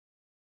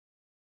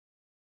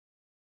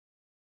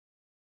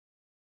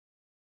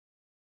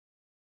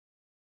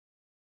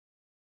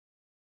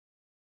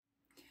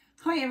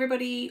Hi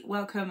everybody,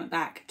 welcome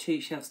back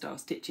to Shelf Style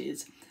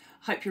Stitches.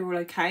 Hope you're all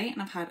okay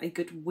and I've had a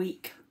good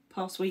week,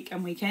 past week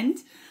and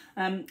weekend.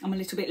 I'm a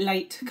little bit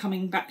late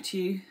coming back to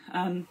you,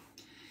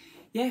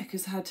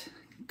 because I had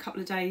a couple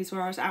of days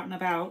where I was out and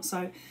about,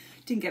 so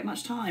didn't get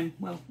much time,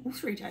 well, all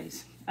 3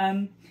 days.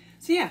 So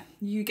yeah,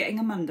 you getting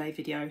a Monday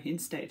video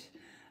instead.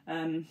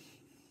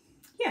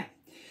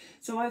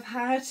 So I've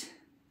had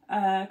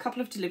a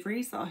couple of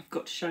deliveries that I've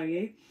got to show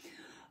you.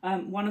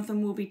 One of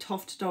them will be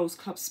Toft Dolls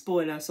Club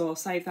spoiler, so I'll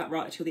save that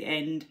right till the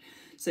end.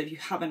 So if you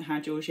haven't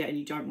had yours yet and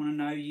you don't want to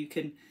know, you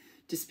can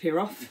disappear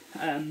off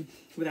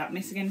without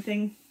missing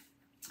anything.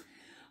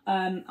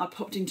 I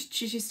popped into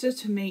Chichester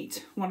to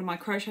meet one of my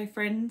crochet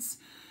friends,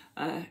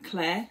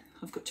 Claire.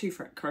 I've got two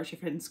crochet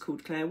friends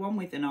called Claire, one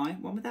with an eye,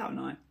 one without an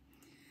eye.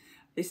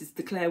 This is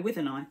the Claire with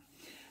an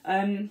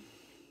eye.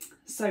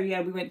 So yeah,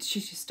 we went to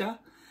Chichester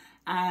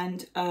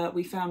and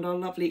we found our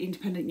lovely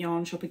independent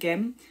yarn shop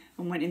again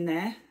and went in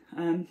there.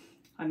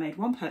 I made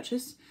one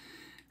purchase,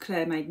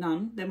 Claire made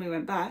none, then we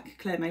went back,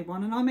 Claire made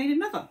one and I made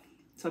another.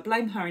 So I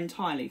blame her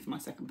entirely for my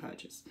second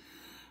purchase.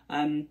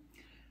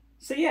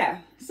 So yeah,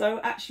 so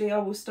actually I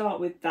will start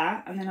with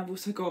that, and then I've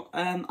also got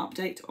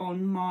update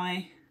on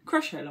my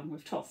crochet along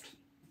with Toft.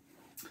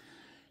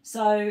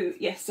 So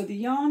yes, so the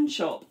yarn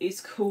shop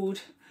is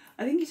called,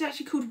 I think it's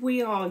actually called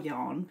We Are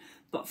Yarn,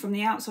 but from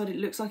the outside it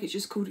looks like it's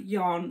just called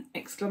Yarn !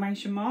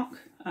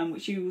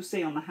 Which you will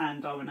see on the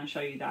hand-dye when I show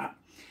you that.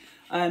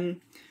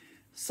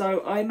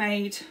 So I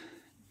made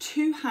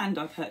 2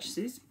 hand-dye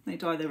purchases, they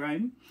dye their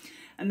own,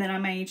 and then I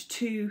made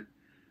 2,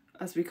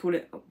 as we call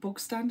it, bog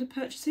standard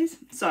purchases.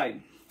 So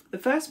the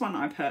first one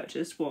I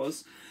purchased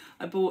was,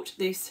 I bought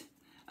this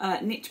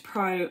Knit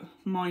Pro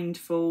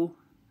Mindful,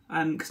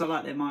 because I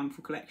like their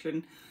Mindful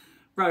collection,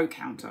 row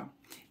counter.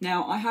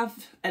 Now I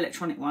have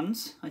electronic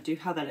ones, I do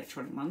have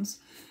electronic ones,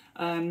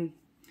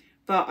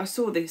 but I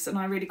saw this and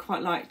I really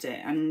quite liked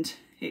it, and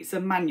it's a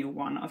manual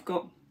one.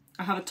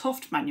 I have a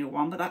Toft manual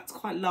one, but that's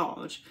quite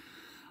large.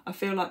 I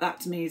feel like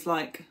that to me is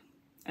like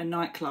a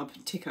nightclub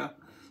ticker,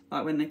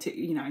 like when they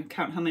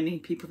count how many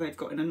people they've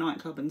got in a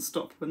nightclub and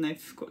stop when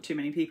they've got too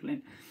many people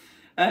in.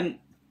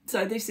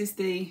 So this is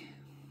the,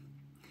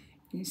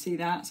 you see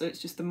that? So it's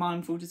just the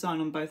Mindful design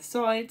on both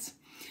sides.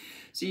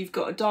 So you've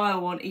got a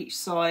dial on each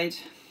side,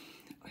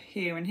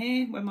 here and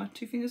here, where my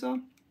 2 fingers are.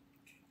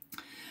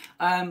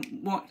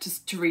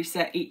 Just to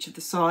reset each of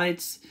the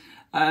sides.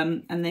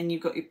 And then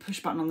you've got your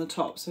push button on the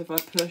top, so if I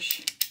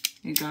push,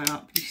 you go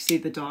up, you see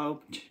the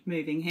dial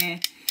moving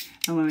here,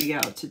 and when we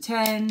get up to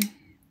 10,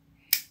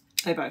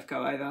 they both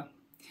go over,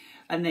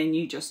 and then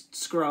you just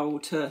scroll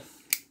to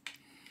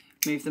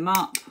move them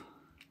up.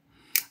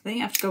 I think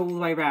you have to go all the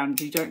way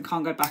around, you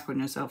can't go back on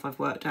yourself, I've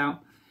worked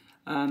out.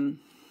 9,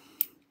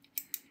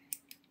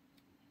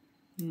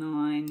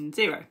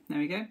 0, there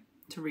we go,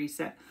 to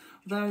reset.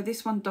 Although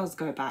this one does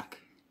go back,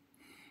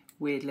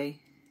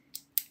 weirdly.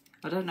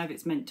 I don't know if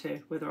it's meant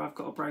to, whether I've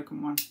got a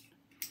broken one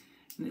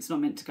and it's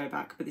not meant to go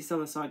back, but this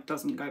other side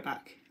doesn't go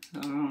back. I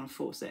don't want to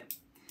force it.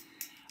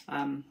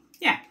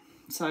 Yeah,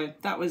 so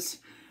that was,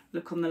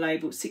 look on the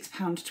label,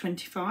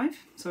 £6.25,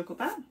 so I got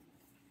that.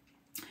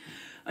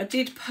 I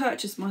did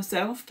purchase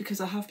myself, because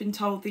I have been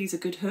told these are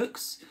good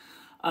hooks,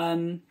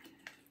 but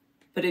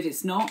if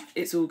it's not,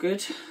 it's all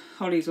good.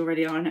 Holly's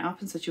already ironed it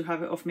up and said she'll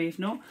have it off me if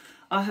not.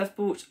 I have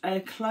bought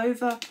a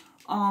Clover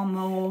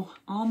Armour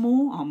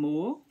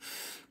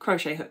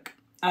crochet hook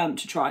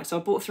to try. So I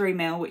bought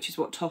 3mm, which is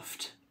what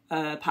Toft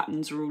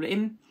patterns are all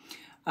in.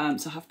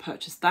 So I have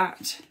purchased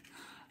that.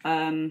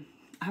 I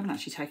haven't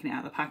actually taken it out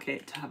of the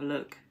packet to have a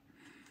look,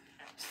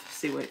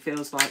 see what it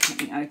feels like.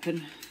 Let me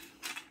open.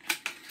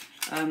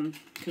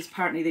 Because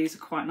apparently these are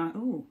quite nice.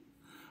 Oh,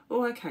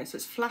 okay, so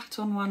it's flat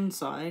on one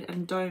side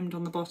and domed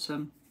on the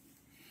bottom.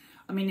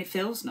 I mean, it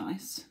feels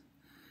nice.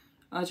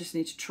 I just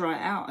need to try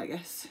it out, I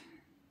guess.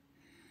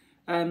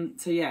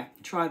 So yeah,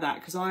 try that,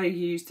 because I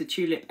use the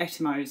Tulip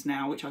Etimos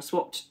now, which I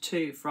swapped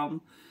to from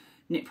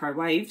Knit Pro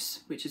Waves,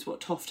 which is what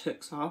Toft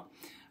hooks are.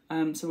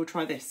 So we'll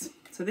try this.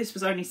 So this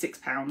was only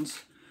 £6.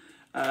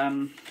 I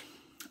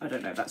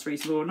don't know if that's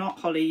reasonable or not.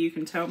 Holly, you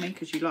can tell me,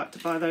 because you like to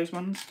buy those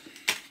ones,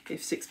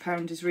 if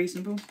 £6 is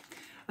reasonable.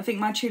 I think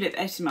my Tulip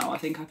Etimo, I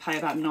think I pay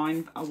about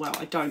well,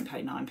 I don't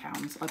pay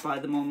 £9. I buy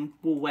them on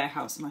Wool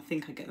Warehouse and I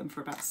think I get them for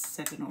about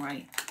 7 or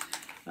 8.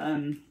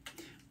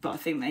 But I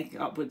think they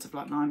get upwards of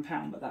like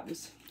 £9, but that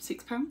was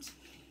 £6.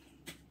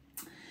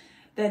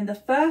 Then the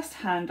first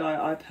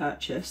hand-dye I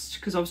purchased,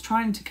 because I was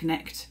trying to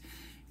connect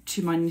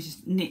to my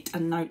Knit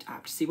and Note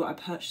app to see what I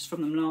purchased from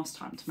them last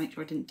time to make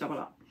sure I didn't double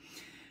up.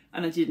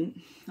 And I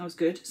didn't, that was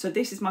good. So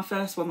this is my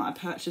first one that I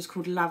purchased,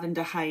 called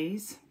Lavender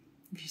Haze,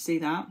 if you see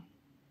that.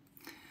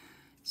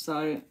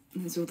 So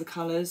there's all the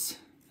colours,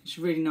 it's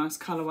a really nice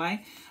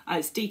colourway.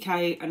 It's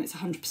DK and it's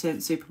 100%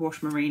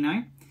 superwash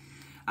merino.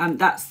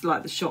 That's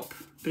like the shop,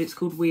 but it's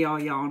called We Are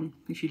Yarn,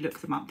 if you look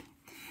them up.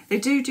 They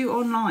do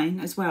online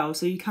as well,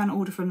 so you can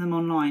order from them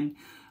online.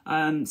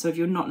 So if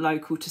you're not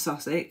local to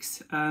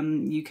Sussex,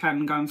 you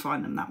can go and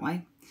find them that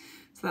way.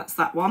 So that's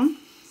that one.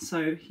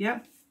 So yeah,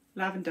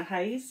 Lavender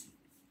Haze.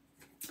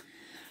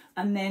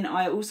 And then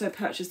I also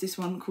purchased this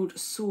one called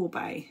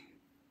Sorbet,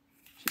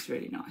 which is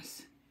really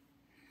nice.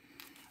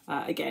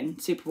 Again,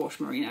 Superwash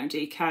Merino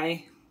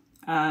DK.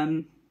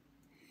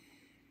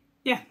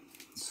 Yeah,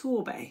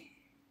 Sorbet.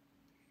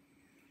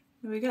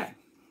 There we go.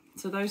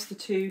 So those are the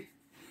two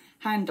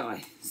hand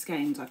dye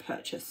skeins I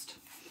purchased.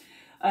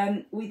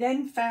 We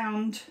then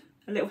found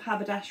a little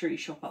haberdashery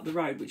shop up the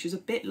road, which is a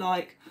bit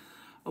like,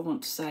 I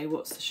want to say,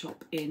 what's the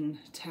shop in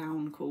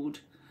town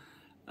called?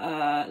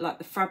 Like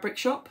the fabric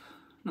shop?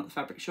 Not the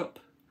fabric shop.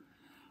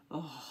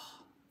 Oh,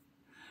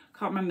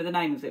 can't remember the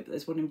name of it, but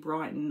there's one in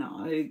Brighton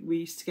that we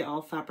used to get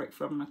our fabric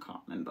from and I can't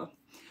remember.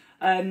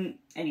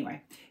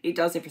 Anyway, it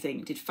does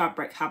everything. It did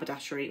fabric,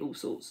 haberdashery, all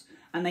sorts.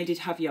 And they did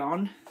have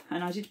yarn,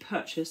 and I did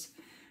purchase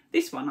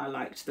this one I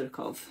liked the look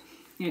of.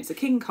 You know, it's a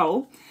king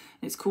cole,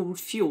 and it's called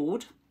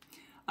Fjord,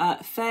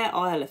 Fair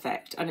Isle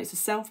Effect, and it's a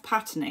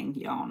self-patterning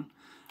yarn.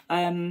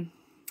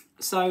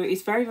 So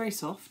it's very, very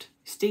soft.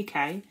 It's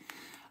DK.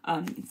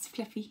 It's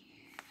fluffy.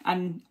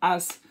 And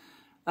as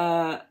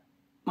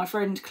my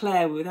friend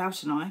Claire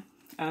without an eye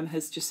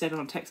has just said on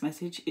a text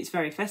message, it's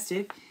very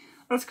festive.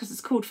 That's because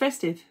it's called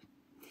Festive.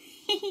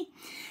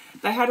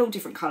 They had all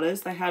different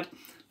colours. They had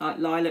like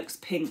lilacs,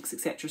 pinks,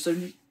 etc. So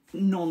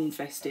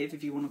non-festive,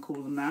 if you want to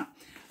call them that.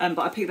 But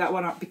I picked that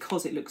one up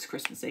because it looks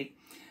Christmassy.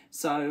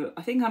 So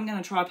I think I'm going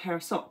to try a pair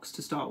of socks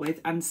to start with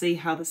and see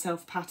how the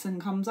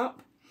self-pattern comes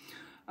up.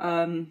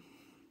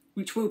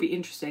 Which will be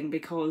interesting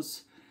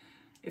because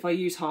if I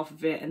use half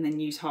of it and then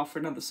use half for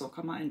another sock,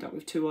 I might end up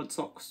with 2 odd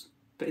socks,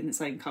 but in the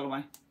same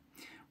colourway.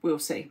 We'll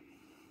see.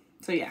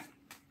 So yeah,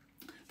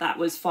 that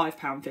was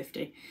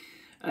 £5.50.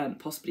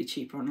 Possibly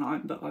cheaper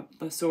online, but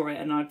I saw it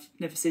and I've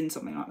never seen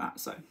something like that,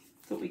 so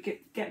thought we'd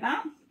get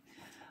that.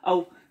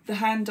 Oh, the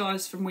hand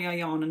dyes from We Are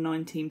Yarn are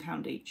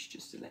 £19 each,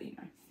 just to let you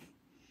know.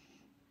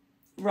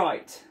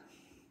 Right,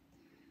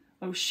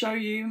 I will show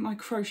you my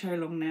crochet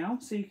along now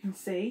so you can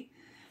see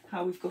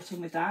how we've got on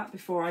with that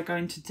before I go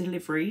into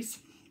deliveries.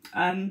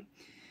 I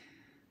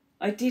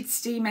did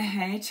steam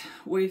ahead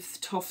with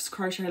Toft's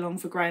crochet along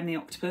for Graeme the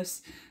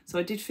Octopus, so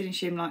I did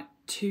finish him like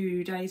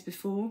 2 days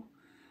before.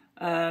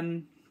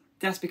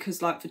 That's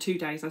because like for 2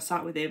 days I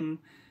sat with him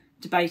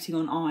debating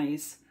on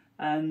eyes.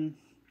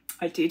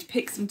 I did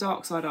pick some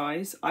dark side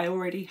eyes. I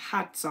already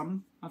had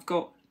some. I've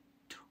got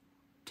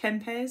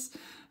 10 pairs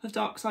of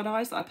dark side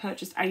eyes that I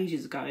purchased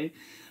ages ago,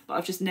 but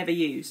I've just never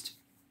used.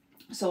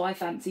 So I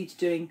fancied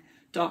doing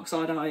dark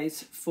side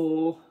eyes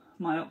for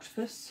my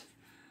octopus.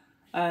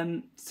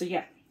 So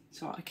yeah,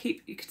 so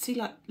you can see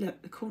like,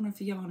 look, the corner of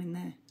the yarn in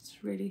there.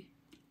 It's really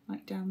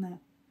like down there.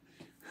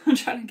 I'm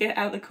trying to get it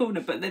out of the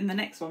corner, but then the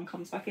next one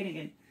comes back in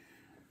again.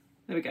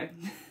 There we go.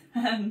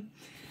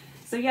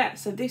 So yeah,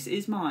 so this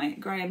is my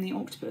Graeme the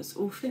Octopus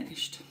all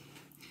finished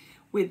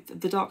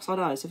with the dark side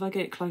eyes. If I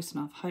get it close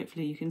enough,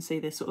 hopefully you can see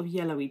they're sort of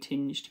yellowy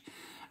tinged.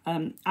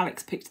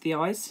 Alex picked the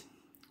eyes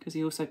because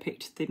he also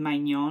picked the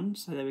main yarn,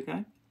 so there we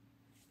go.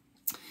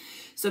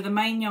 So the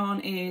main yarn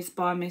is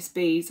by Miss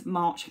B's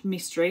March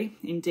Mystery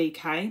in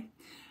DK.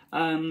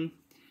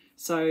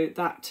 So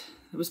that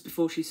was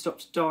before she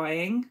stopped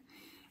dyeing.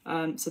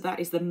 So that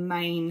is the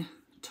main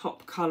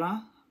top colour.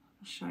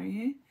 I'll show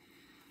you.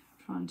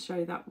 Try and show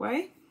you that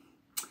way.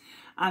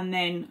 And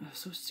then,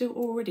 so I've still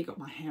already got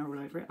my hair all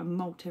over it and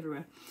molt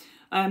everywhere.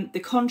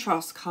 The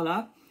contrast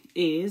colour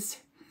is,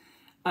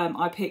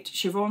 I picked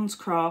Siobhan's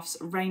Crafts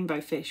Rainbow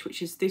Fish,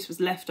 this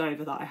was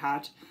leftover that I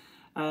had.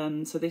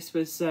 So this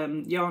was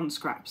yarn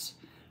scraps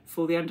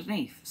for the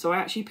underneath. So I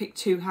actually picked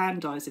 2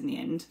 hand dyes in the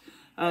end.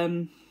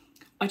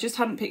 I just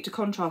hadn't picked a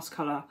contrast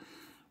colour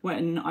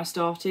when I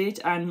started,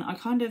 and I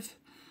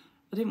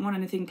didn't want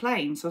anything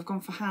plain, so I've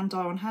gone for hand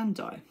dye on hand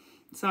dye.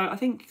 So I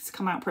think it's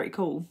come out pretty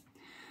cool.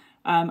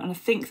 And I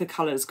think the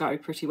colours go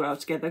pretty well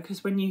together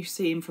because when you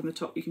see them from the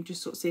top, you can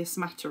just sort of see a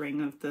smattering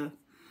of the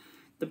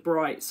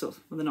bright sort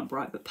of, well, they're not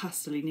bright, but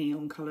pastel-y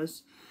neon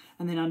colours.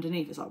 And then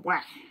underneath it's like,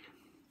 wow.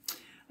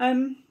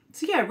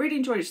 So yeah, really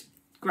enjoyed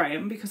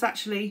Graeme because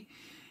actually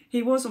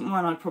he wasn't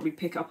one I'd probably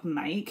pick up and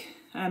make.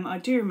 I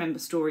do remember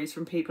stories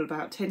from people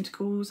about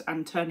tentacles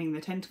and turning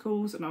the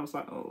tentacles, and I was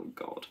like, oh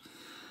God.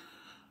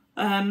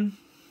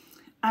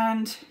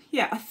 And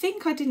yeah, I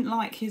think I didn't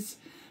like his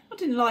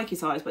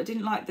eyes, but I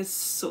didn't like this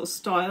sort of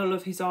style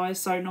of his eyes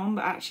sewn on,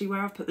 but actually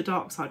where I've put the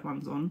dark side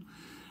ones on,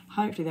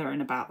 hopefully they're in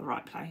about the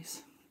right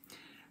place.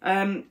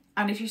 And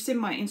if you've seen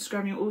my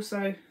Instagram, you'll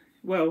also,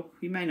 well,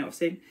 you may not have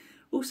seen,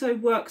 also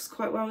works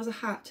quite well as a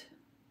hat.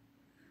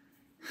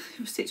 It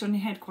will sit on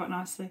your head quite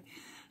nicely.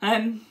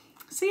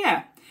 So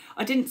yeah,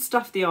 I didn't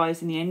stuff the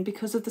eyes in the end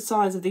because of the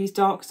size of these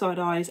dark side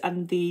eyes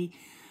and the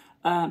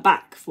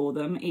back for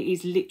them. It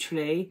is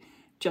literally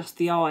just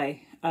the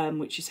eye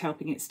which is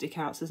helping it stick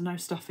out, so there's no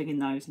stuffing in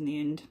those in the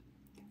end.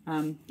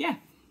 Yeah,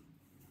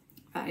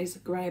 that is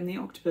Graeme the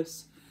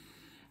Octopus,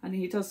 and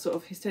he does sort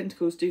of, his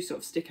tentacles do sort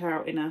of stick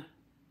out in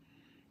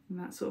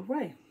that sort of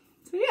way.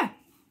 So yeah,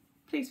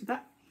 pleased with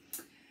that.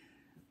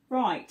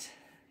 Right,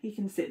 he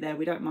can sit there,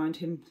 we don't mind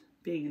him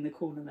being in the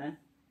corner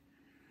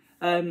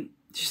there.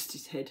 Just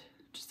his head,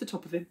 just the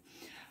top of him.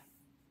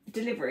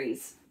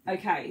 Deliveries.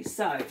 Okay,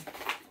 so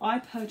I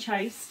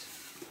purchased,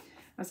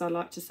 as I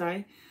like to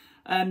say,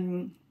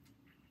 from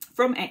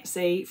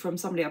Etsy, from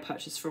somebody I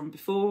purchased from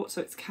before.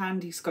 So it's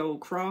Candyskull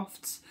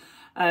Crafts,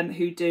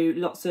 who do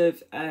lots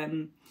of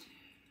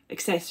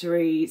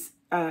accessories,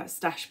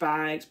 stash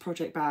bags,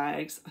 project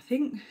bags. I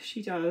think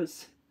she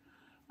does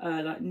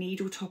like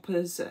needle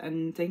toppers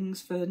and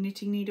things for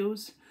knitting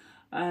needles.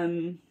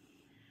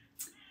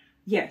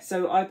 Yeah,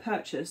 so I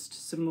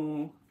purchased some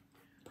more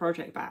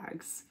project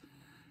bags.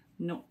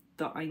 Not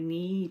that I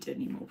need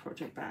any more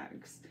project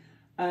bags.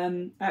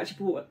 I actually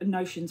bought a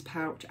Notions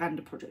pouch and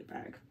a project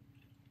bag.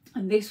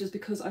 And this was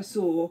because I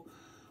saw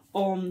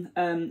on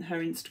her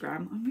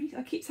Instagram,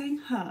 I keep saying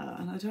her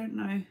and I don't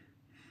know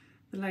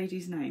the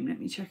lady's name. Let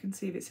me check and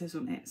see if it says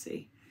on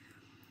Etsy.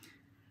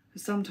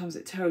 Because sometimes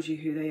it tells you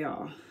who they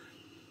are.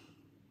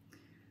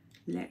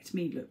 Let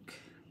me look.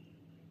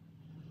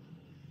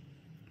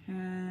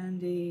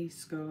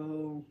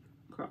 Candyskull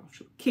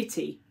Crafts.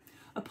 Kitty.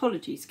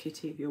 Apologies,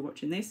 Kitty, if you're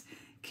watching this.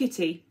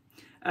 Kitty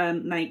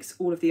makes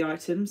all of the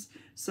items.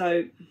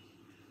 So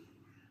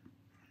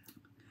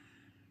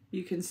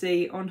you can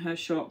see on her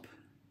shop,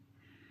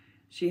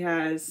 she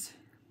has,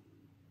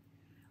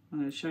 I'm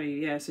going to show you,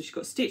 yeah, so she's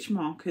got stitch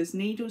markers,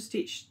 needle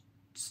stitch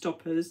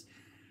stoppers,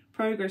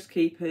 progress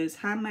keepers,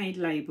 handmade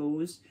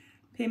labels,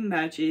 pin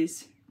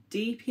badges,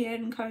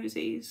 DPN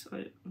cozies,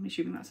 I'm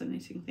assuming that's a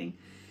knitting thing,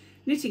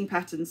 knitting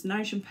patterns,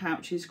 Notion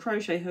pouches,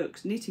 crochet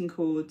hooks, knitting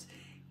cords,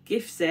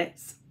 gift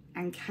sets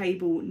and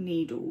cable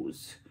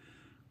needles.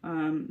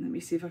 Let me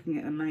see if I can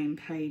get the main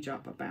page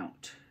up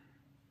about.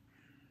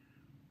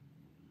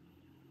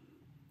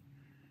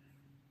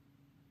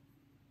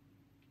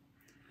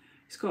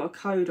 It's got a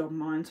code on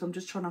mine, so I'm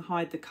just trying to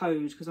hide the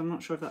code because I'm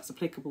not sure if that's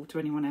applicable to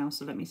anyone else,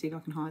 so let me see if I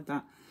can hide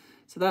that.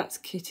 So that's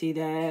Kitty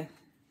there.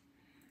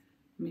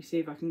 Let me see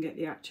if I can get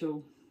the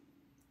actual,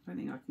 I don't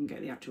think I can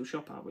get the actual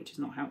shop up, which is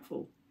not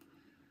helpful.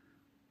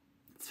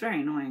 It's very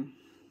annoying.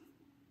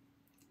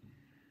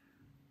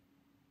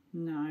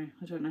 No,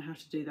 I don't know how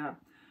to do that.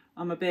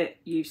 I'm a bit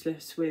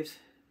useless with,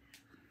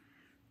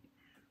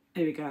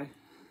 here we go.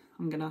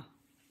 I'm gonna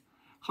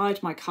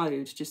hide my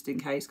code just in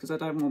case, because I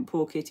don't want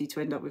poor Kitty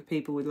to end up with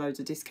people with loads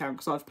of discount,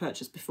 because I've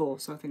purchased before,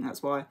 so I think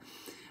that's why.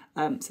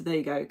 So there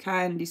you go,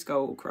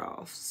 Candyskull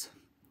Crafts.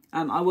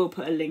 I will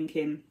put a link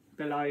in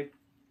below.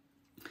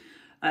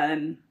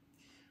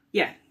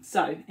 Yeah,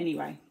 so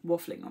anyway,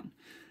 waffling on.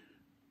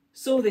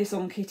 Saw this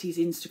on Kitty's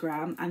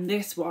Instagram, and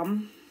this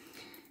one,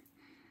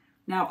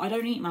 now I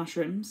don't eat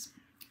mushrooms.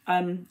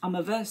 I'm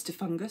averse to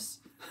fungus.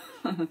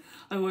 I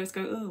always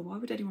go, oh, why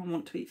would anyone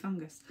want to eat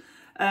fungus?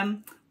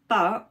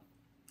 But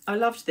I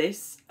loved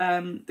this,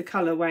 the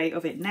colourway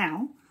of it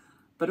now,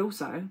 but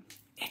also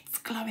it's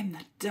glow in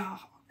the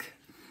dark.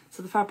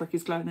 So the fabric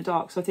is glow in the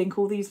dark. So I think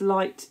all these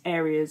light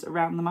areas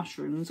around the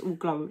mushrooms all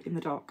glow in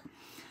the dark.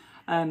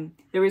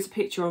 There is a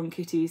picture on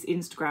Kitty's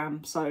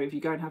Instagram, so if you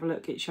go and have a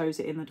look, it shows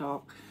it in the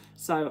dark.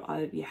 So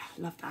yeah,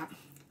 love that.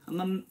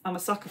 I'm a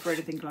sucker for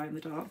anything glow in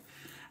the dark.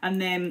 And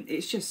then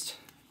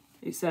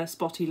it's a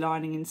spotty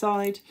lining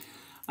inside.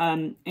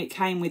 It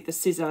came with the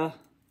scissor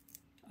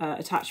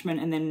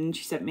attachment, and then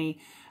she sent me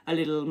a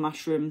little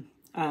mushroom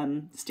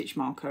stitch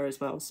marker as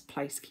well as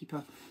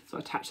placekeeper. So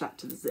I attached that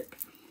to the zip.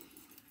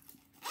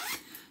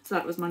 So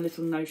that was my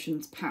little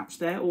Notions pouch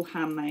there, all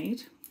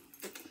handmade.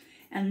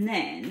 And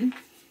then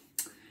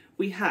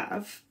we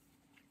have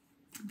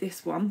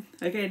this one.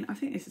 Again, I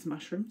think this is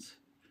mushrooms.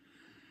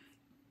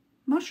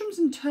 Mushrooms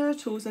and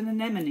turtles and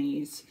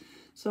anemones.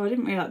 So I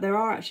didn't realise there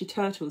are actually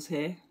turtles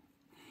here.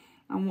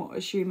 And what I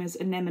assume is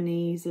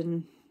anemones,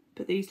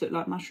 but these look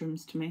like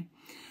mushrooms to me.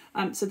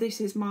 So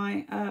this is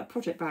my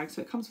project bag.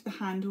 So it comes with a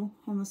handle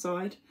on the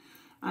side,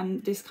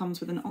 and this comes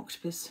with an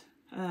octopus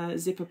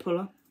zipper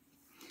puller.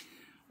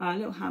 A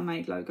little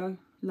handmade logo,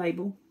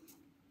 label.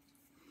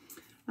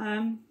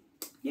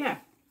 Yeah,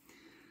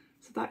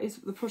 so that is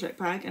the project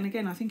bag, and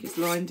again I think it's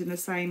lined in the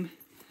same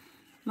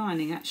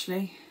lining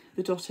actually,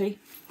 the dotty.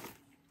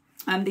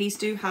 And these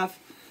do have,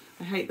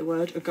 I hate the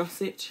word, a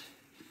gusset.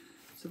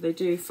 So they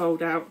do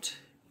fold out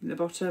in the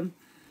bottom.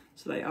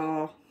 So they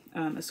are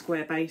a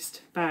square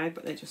based bag,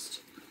 but they're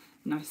just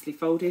nicely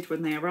folded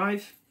when they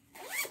arrive.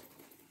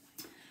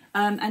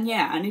 And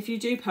yeah, and if you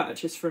do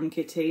purchase from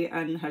Kitty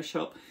and her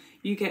shop,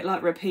 you get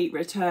like repeat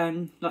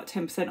return, like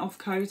 10% off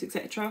codes,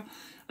 etc.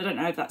 I don't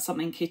know if that's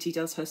something Kitty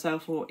does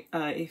herself or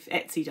if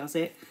Etsy does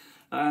it.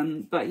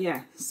 But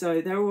yeah,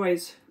 so they're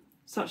always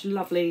such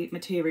lovely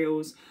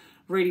materials,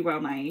 really well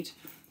made.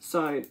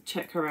 So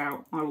check her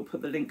out. I will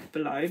put the link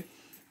below.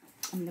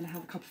 I'm going to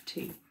have a cup of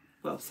tea.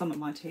 Well, some of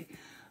my tea.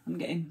 I'm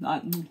getting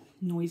like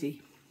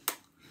noisy.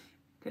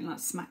 Getting like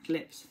smacked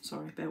lips.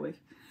 Sorry, bear with.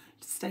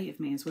 State of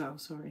me as well,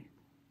 sorry.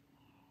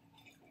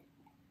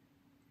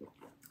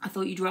 I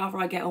thought you'd rather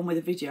I get on with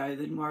the video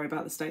than worry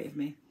about the state of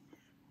me.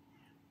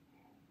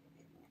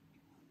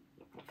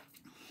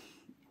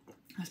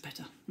 That's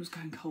better. It was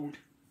going cold.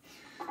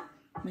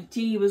 My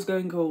tea was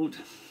going cold.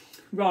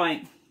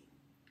 Right.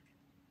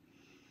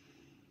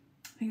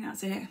 I think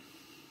that's it.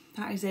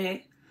 That is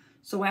it.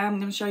 So I am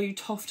going to show you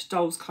Toft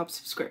Dolls Club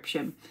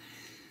subscription.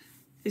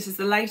 This is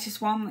the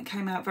latest one that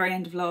came out very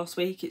end of last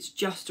week. It's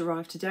just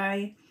arrived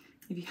today.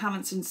 If you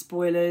haven't seen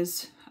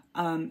spoilers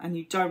and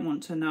you don't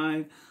want to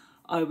know,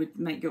 I would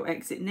make your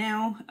exit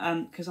now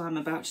because I'm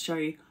about to show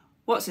you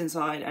what's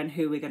inside and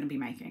who we're going to be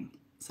making.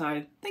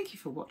 So thank you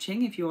for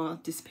watching if you are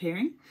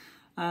disappearing.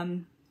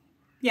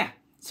 Yeah,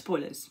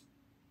 spoilers.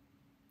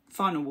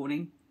 Final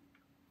warning,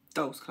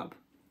 Dolls Club.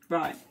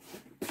 Right,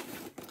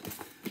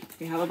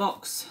 we have a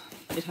box.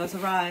 It has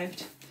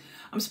arrived.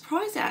 I'm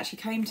surprised it actually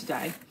came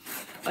today.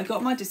 I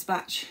got my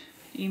dispatch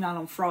email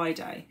on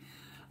Friday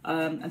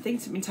and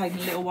things have been taking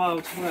a little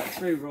while to work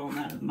through where I'm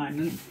at the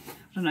moment.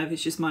 I don't know if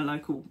it's just my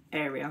local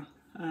area,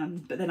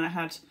 but then I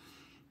had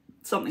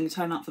something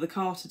turn up for the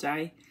car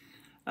today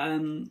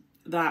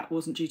that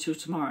wasn't due till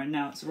tomorrow, and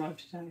now it's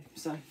arrived today.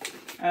 So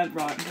right, I'm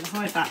going to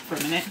hide that for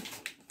a minute.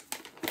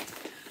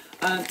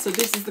 So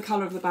this is the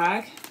colour of the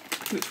bag,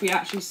 which we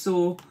actually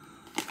saw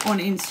on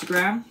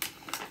Instagram.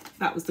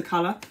 That was the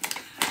colour,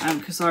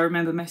 because I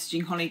remember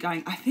messaging Holly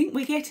going, I think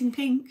we're getting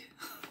pink,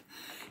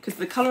 because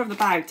the colour of the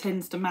bag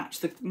tends to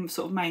match the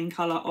sort of main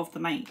colour of the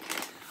make,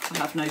 I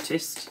have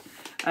noticed.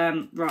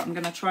 Right, I'm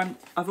going to try and,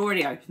 I've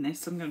already opened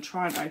this, so I'm going to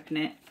try and open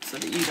it so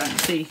that you don't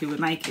see who we're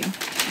making.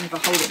 And if I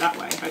hold it that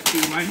way,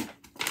 hopefully you won't.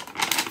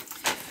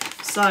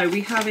 So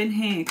we have in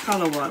here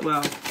colour white,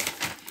 well,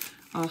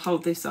 I'll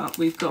hold this up.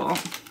 We've got,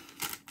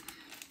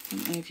 I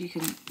don't know if you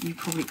can, you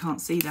probably can't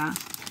see that,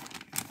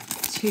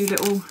 2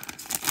 little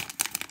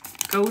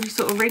goldy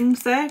sort of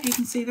rings there, if you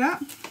can see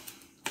that.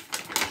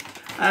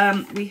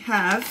 We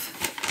have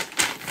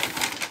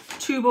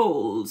 2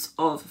 balls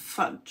of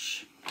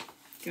fudge.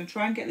 I'm going to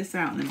try and get this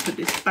out and then put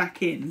this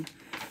back in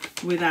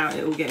without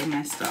it all getting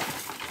messed up.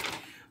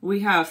 We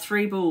have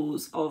 3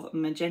 balls of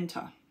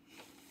magenta.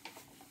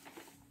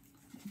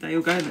 They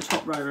all go in the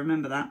top row,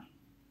 remember that.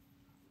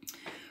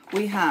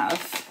 We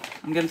have,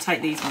 I'm going to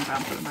take these ones out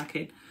and put them back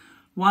in,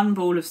 1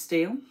 ball of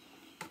steel.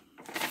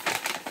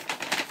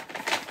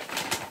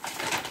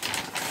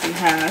 We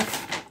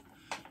have,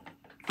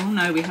 oh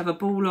no, we have a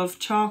ball of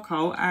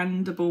charcoal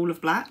and a ball of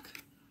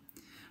black.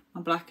 My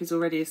black is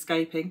already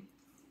escaping.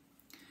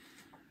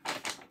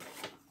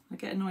 I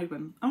get annoyed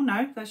when, oh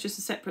no, that's just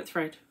a separate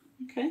thread.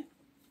 Okay.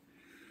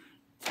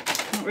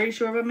 Not really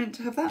sure if I meant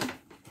to have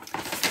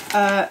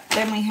that.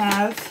 Then we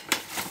have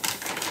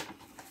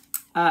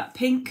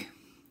pink,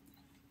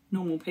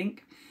 normal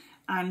pink,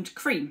 and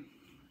cream.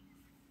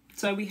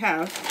 So we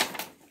have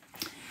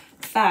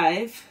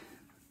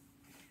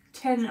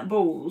 10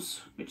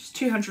 balls, which is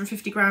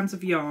 250 grams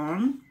of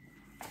yarn.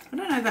 I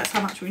don't know if that's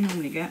how much we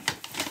normally get.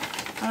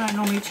 I don't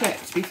normally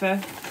check, to be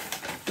fair,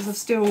 because I've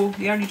still,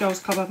 the only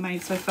Dolls Club I've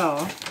made so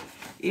far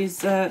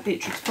is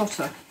Beatrix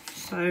Potter.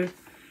 So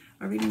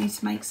I really need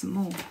to make some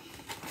more.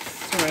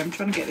 Sorry, I'm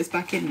trying to get this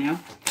back in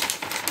now.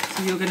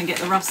 So you're going to get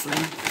the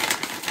rustling.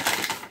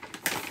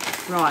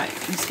 Right,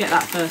 let's get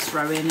that first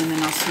row in and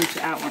then I'll sort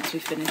it out once we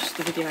finish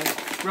the video.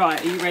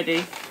 Right, are you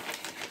ready?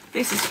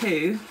 This is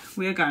who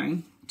we are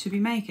going to be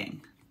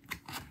making.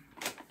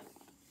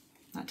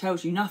 That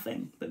tells you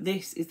nothing, but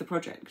this is the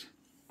project.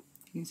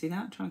 You can see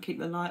that, try and keep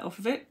the light off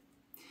of it.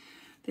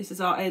 This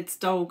is our Ed's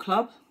Dolls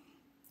Club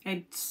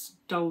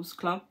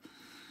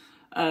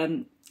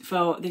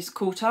for this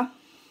quarter,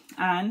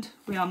 and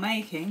we are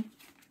making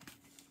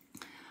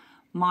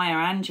Maya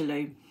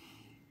Angelou.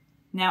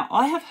 Now,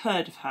 I have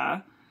heard of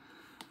her.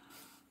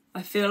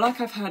 I feel like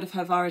I've heard of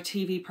her via a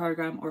TV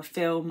programme or a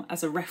film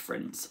as a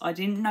reference. I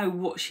didn't know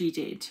what she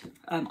did.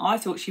 I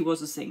thought she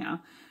was a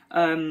singer,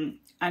 and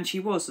she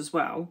was as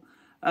well.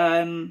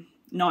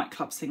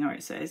 Nightclub singer,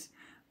 it says.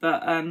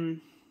 But,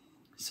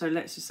 so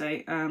let's just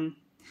say,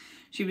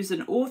 she was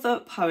an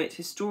author, poet,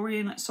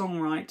 historian,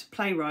 songwriter,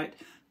 playwright,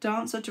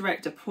 dancer,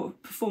 director,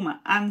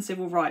 performer, and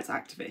civil rights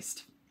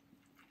activist.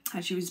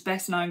 And she was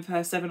best known for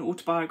her 7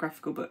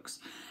 autobiographical books.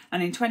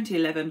 And in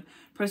 2011,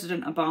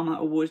 President Obama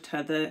awarded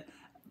her the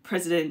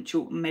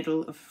Presidential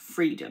Medal of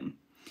Freedom.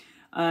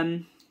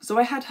 So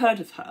I had heard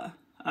of her,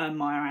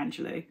 Maya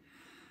Angelou.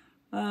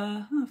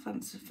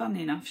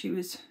 Funny enough,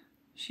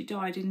 she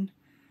died in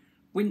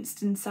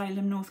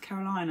Winston-Salem, North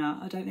Carolina.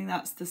 I don't think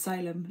that's the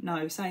Salem.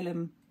 No,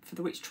 Salem for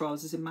the witch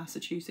trials is in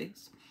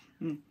Massachusetts.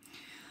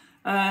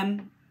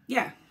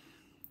 Yeah.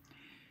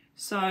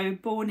 So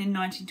born in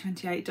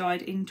 1928,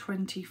 died in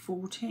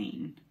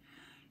 2014.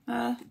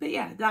 But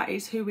yeah, that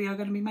is who we are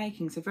going to be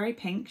making. So very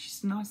pink.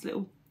 She's a nice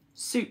little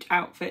suit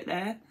outfit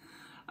there.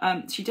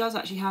 She does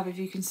actually have, if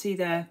you can see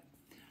there,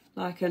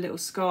 like a little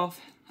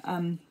scarf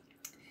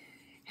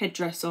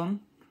headdress on,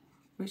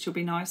 which will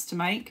be nice to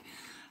make.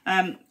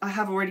 I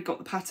have already got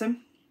the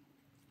pattern.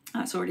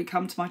 That's already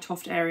come to my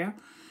Toft area.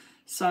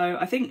 So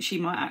I think she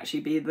might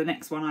actually be the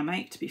next one I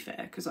make, to be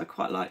fair, because I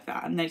quite like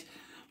that. And there's,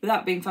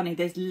 without being funny,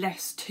 there's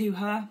less to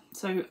her,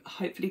 so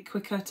hopefully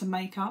quicker to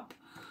make up.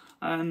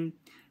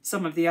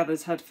 Some of the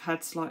others have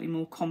had slightly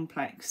more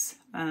complex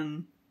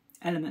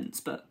elements,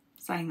 but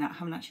saying that, I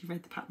haven't actually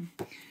read the pattern,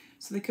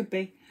 so they could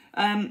be.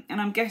 And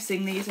I'm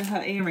guessing these are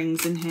her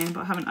earrings in here,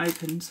 but I haven't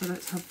opened, so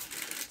let's have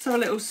a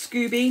little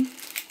Scooby.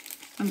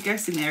 I'm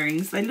guessing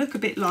earrings. They look a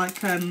bit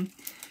like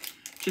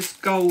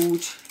just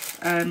gold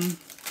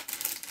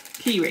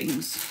key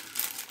rings.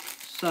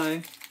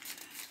 So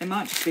they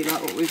might just be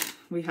like what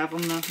we have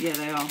on the, yeah,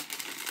 they are.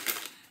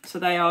 So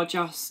they are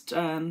just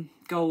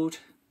gold.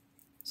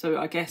 So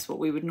I guess what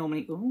we would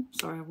normally, oh,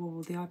 sorry, I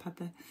wobbled the iPad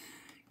there.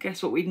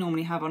 Guess what we'd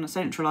normally have on a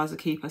centralizer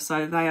keeper.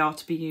 So they are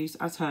to be used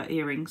as her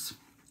earrings.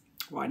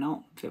 Why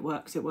not? If it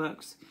works, it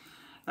works.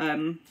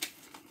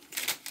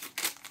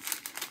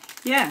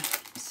 Yeah,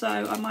 so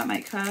I might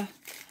make her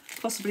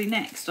possibly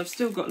next. I've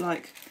still got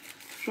like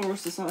Flora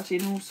Society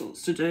and all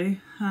sorts to do.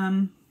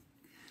 I'm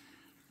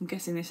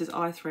guessing this is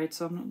eye thread,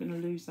 so I'm not going to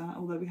lose that,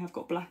 although we have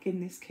got black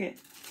in this kit.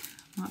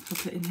 I might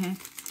pop it in here.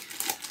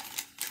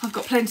 I've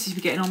got plenty to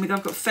be getting on with.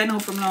 I've got fennel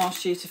from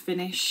last year to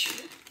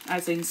finish,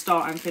 as in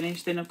start and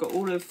finish. Then I've got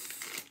all of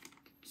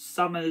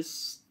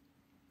summer's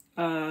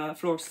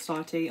Flora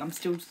Society. I'm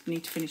still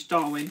need to finish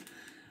Darwin.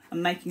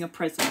 I'm making a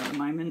present at the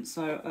moment,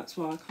 so that's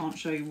why I can't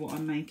show you what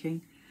I'm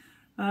making.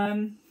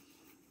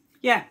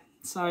 Yeah,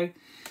 so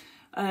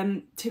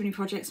too many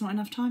projects, not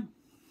enough time.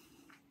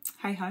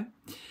 Hey ho.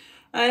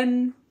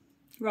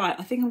 Right,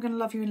 I think I'm going to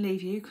love you and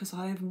leave you because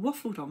I have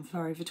waffled on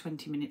for over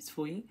 20 minutes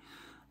for you.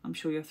 I'm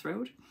sure you're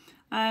thrilled.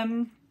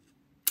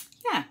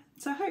 Yeah,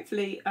 so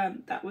hopefully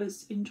that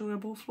was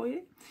enjoyable for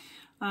you.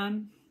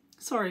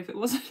 Sorry if it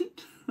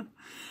wasn't.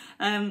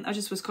 I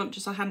just was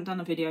conscious I hadn't done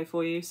a video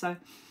for you, so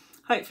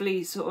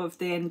hopefully sort of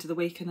the end of the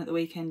week and at the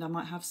weekend I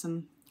might have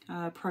some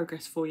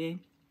progress for you.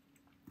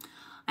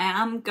 I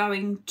am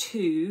going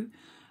to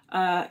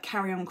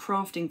Carry On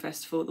Crafting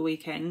Festival at the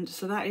weekend,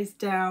 so that is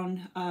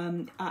down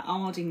at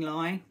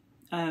Ardingly,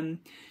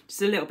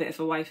 just a little bit of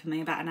a way from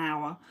me, about an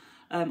hour.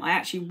 I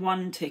actually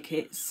won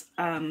tickets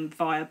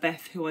via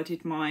Beth, who I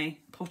did my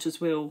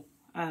Potter's Wheel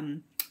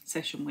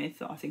session with,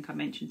 that I think I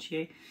mentioned to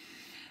you.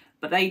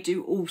 But they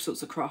do all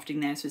sorts of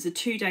crafting there, so it's a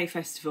 2-day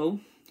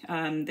festival.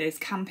 There's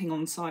camping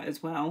on site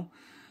as well.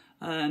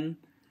 And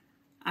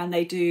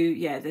they do,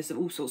 yeah, there's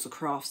all sorts of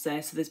crafts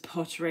there. So there's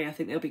pottery, I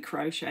think there'll be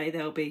crochet,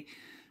 there'll be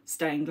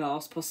stained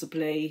glass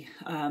possibly.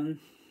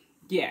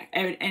 Yeah,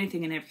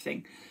 anything and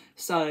everything.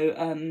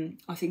 So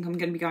I think I'm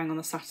going to be going on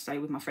the Saturday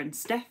with my friend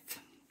Steph.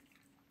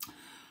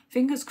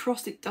 Fingers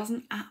crossed it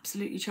doesn't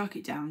absolutely chuck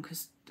it down,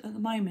 because at the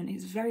moment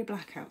it's very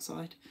black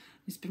outside.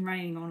 It's been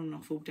raining on and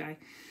off all day.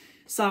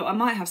 So I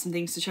might have some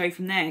things to show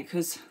from there,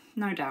 because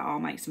no doubt I'll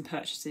make some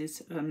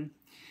purchases.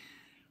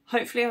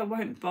 Hopefully I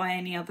won't buy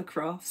any other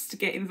crafts to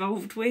get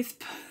involved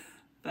with,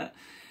 but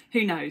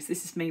who knows,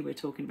 this is me we're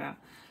talking about.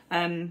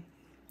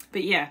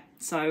 But yeah,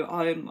 so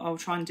I'll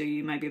try and do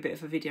you maybe a bit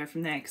of a video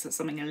from there, because that's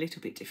something a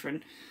little bit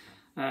different.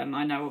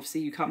 I know obviously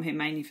you come here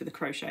mainly for the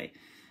crochet,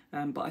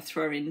 but I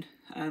throw in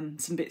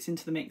some bits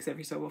into the mix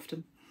every so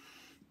often.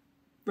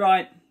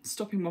 Right,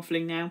 stopping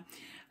waffling now.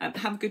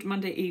 Have a good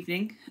Monday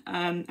evening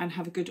and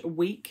have a good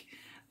week.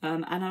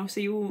 And I'll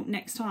see you all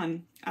next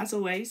time. As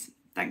always,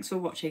 thanks for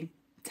watching.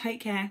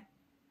 Take care.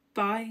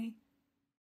 Bye.